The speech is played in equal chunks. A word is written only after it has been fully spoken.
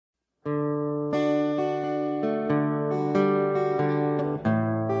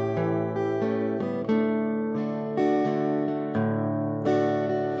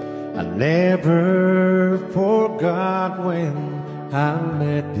never forgot when I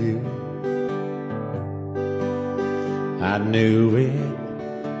met you. I knew it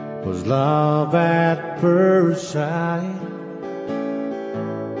was love at first sight,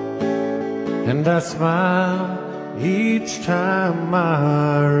 and I smile each time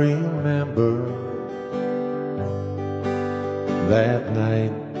I remember that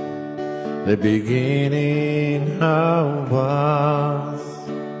night, the beginning of us,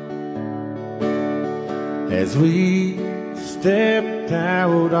 as we stepped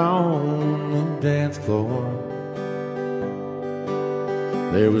out on the dance floor.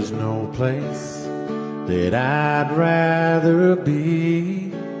 There was no place that I'd rather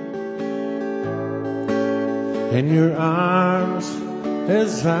be, in your arms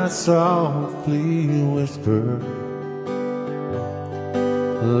as I softly whispered,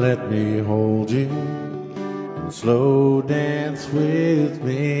 let me hold you and slow dance with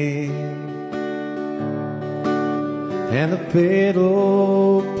me. And the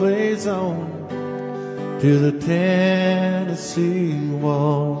fiddle plays on to the Tennessee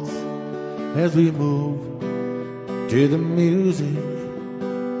waltz, as we move to the music,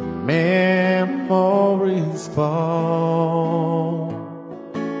 memories fall,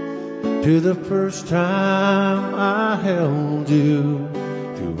 to the first time I held you,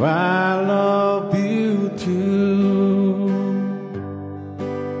 to I love you too.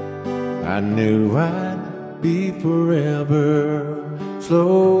 I knew I'd be forever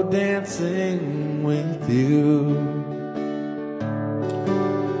slow dancing with you,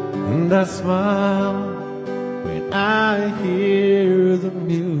 and I smile when I hear the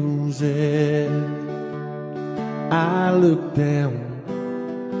music. I look down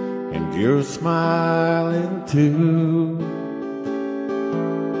and you're smiling too.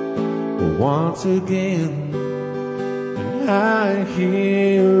 Once again, and I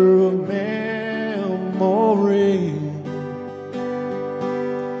hear a memory.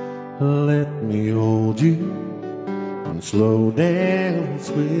 Let me hold you and slow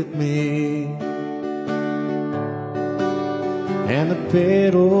dance with me. And the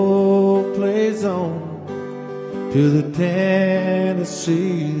fiddle plays on to the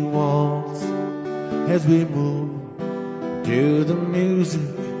Tennessee waltz, as we move to the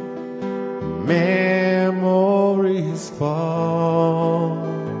music, memories fall,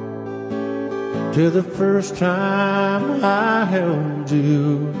 to the first time I held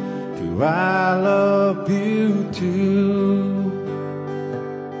you, to I love you too.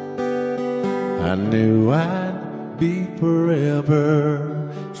 I knew I'd be forever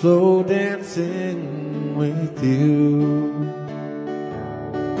slow dancing with you,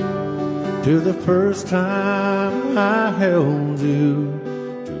 to the first time I held you,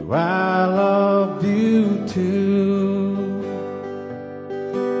 to I love you too.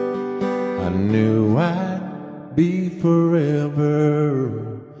 I knew I'd be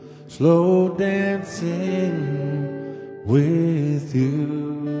forever slow dancing with you.